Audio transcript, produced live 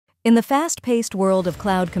In the fast-paced world of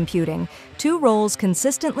cloud computing, two roles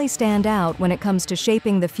consistently stand out when it comes to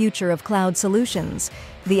shaping the future of cloud solutions: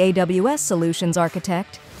 the AWS Solutions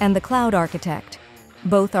Architect and the Cloud Architect.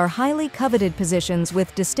 Both are highly coveted positions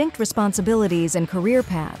with distinct responsibilities and career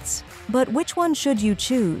paths. But which one should you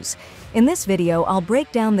choose? In this video, I'll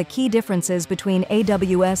break down the key differences between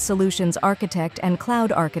AWS Solutions Architect and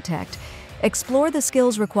Cloud Architect, explore the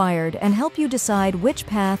skills required, and help you decide which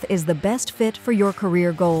path is the best fit for your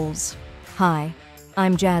career goals. Hi,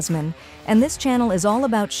 I'm Jasmine, and this channel is all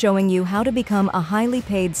about showing you how to become a highly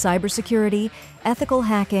paid cybersecurity, ethical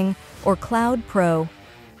hacking, or cloud pro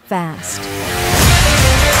fast.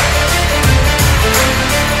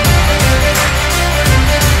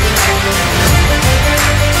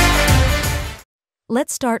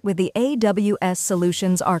 Let's start with the AWS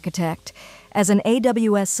Solutions Architect. As an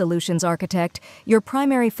AWS Solutions Architect, your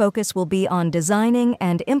primary focus will be on designing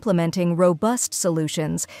and implementing robust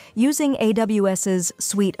solutions using AWS's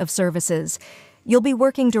suite of services. You'll be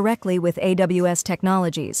working directly with AWS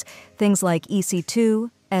technologies, things like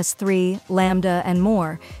EC2, S3, Lambda, and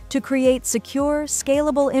more, to create secure,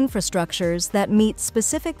 scalable infrastructures that meet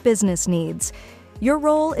specific business needs. Your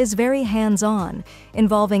role is very hands-on,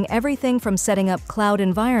 involving everything from setting up cloud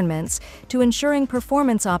environments to ensuring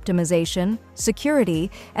performance optimization,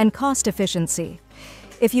 security, and cost efficiency.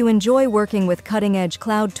 If you enjoy working with cutting-edge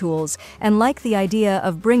cloud tools and like the idea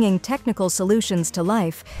of bringing technical solutions to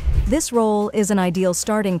life, this role is an ideal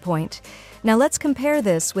starting point. Now let's compare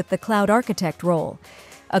this with the Cloud Architect role.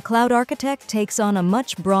 A Cloud Architect takes on a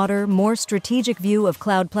much broader, more strategic view of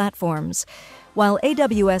cloud platforms. While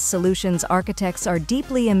AWS Solutions Architects are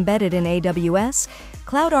deeply embedded in AWS,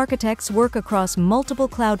 Cloud Architects work across multiple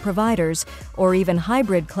cloud providers or even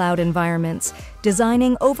hybrid cloud environments,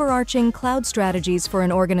 designing overarching cloud strategies for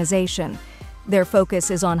an organization. Their focus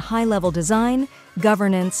is on high-level design,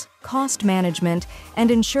 governance, cost management, and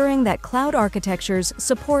ensuring that cloud architectures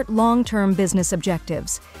support long-term business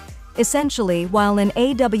objectives. Essentially, while an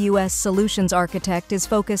AWS Solutions Architect is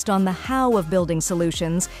focused on the how of building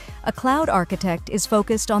solutions, a Cloud Architect is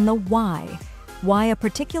focused on the why a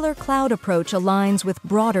particular cloud approach aligns with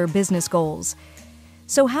broader business goals.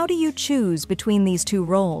 So how do you choose between these two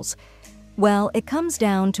roles? Well, it comes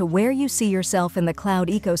down to where you see yourself in the cloud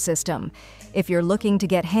ecosystem. If you're looking to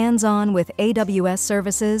get hands-on with AWS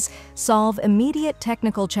services, solve immediate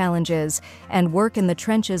technical challenges, and work in the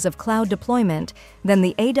trenches of cloud deployment, then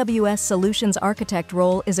the AWS Solutions Architect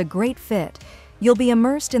role is a great fit. You'll be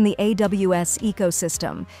immersed in the AWS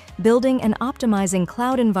ecosystem, building and optimizing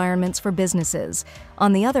cloud environments for businesses.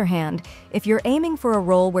 On the other hand, if you're aiming for a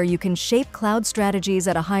role where you can shape cloud strategies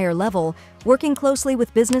at a higher level, working closely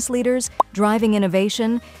with business leaders, driving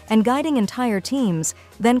innovation, and guiding entire teams,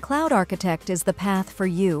 then Cloud Architect is the path for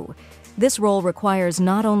you. This role requires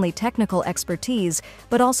not only technical expertise,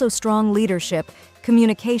 but also strong leadership,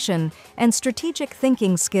 communication, and strategic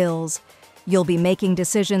thinking skills. You'll be making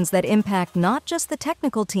decisions that impact not just the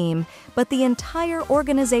technical team, but the entire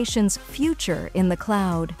organization's future in the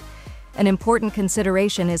cloud. An important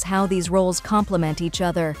consideration is how these roles complement each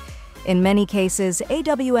other. In many cases,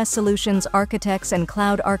 AWS Solutions Architects and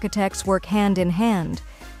Cloud Architects work hand in hand.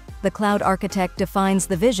 The Cloud Architect defines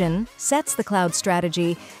the vision, sets the cloud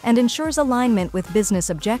strategy, and ensures alignment with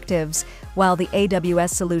business objectives, while the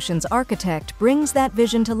AWS Solutions Architect brings that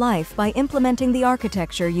vision to life by implementing the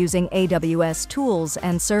architecture using AWS tools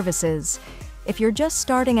and services. If you're just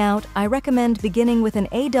starting out, I recommend beginning with an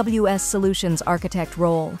AWS Solutions Architect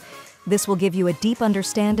role. This will give you a deep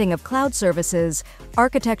understanding of cloud services,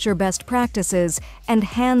 architecture best practices, and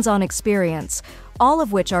hands-on experience, all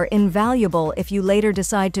of which are invaluable if you later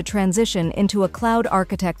decide to transition into a Cloud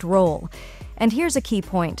Architect role. And here's a key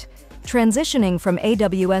point. Transitioning from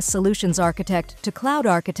AWS Solutions Architect to Cloud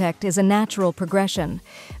Architect is a natural progression.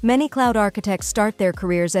 Many cloud architects start their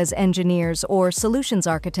careers as engineers or solutions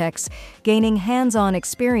architects, gaining hands-on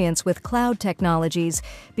experience with cloud technologies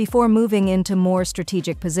before moving into more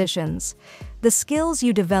strategic positions. The skills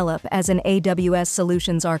you develop as an AWS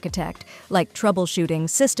Solutions Architect, like troubleshooting,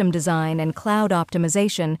 system design, and cloud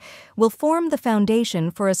optimization, will form the foundation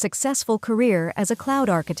for a successful career as a cloud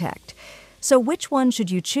architect. So which one should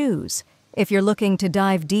you choose? If you're looking to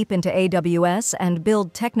dive deep into AWS and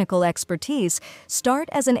build technical expertise, start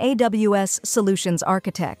as an AWS Solutions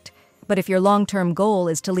Architect. But if your long-term goal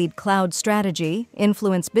is to lead cloud strategy,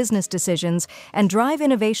 influence business decisions, and drive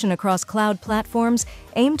innovation across cloud platforms,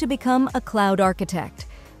 aim to become a Cloud Architect.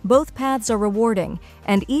 Both paths are rewarding,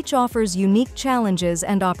 and each offers unique challenges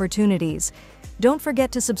and opportunities. Don't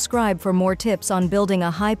forget to subscribe for more tips on building a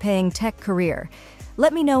high-paying tech career.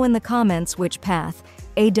 Let me know in the comments which path,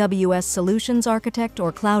 AWS Solutions Architect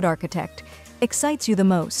or Cloud Architect excites you the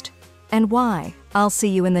most, and why? I'll see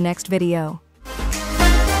you in the next video.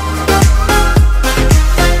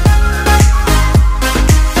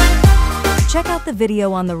 Check out the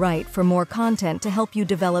video on the right for more content to help you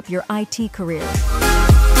develop your IT career.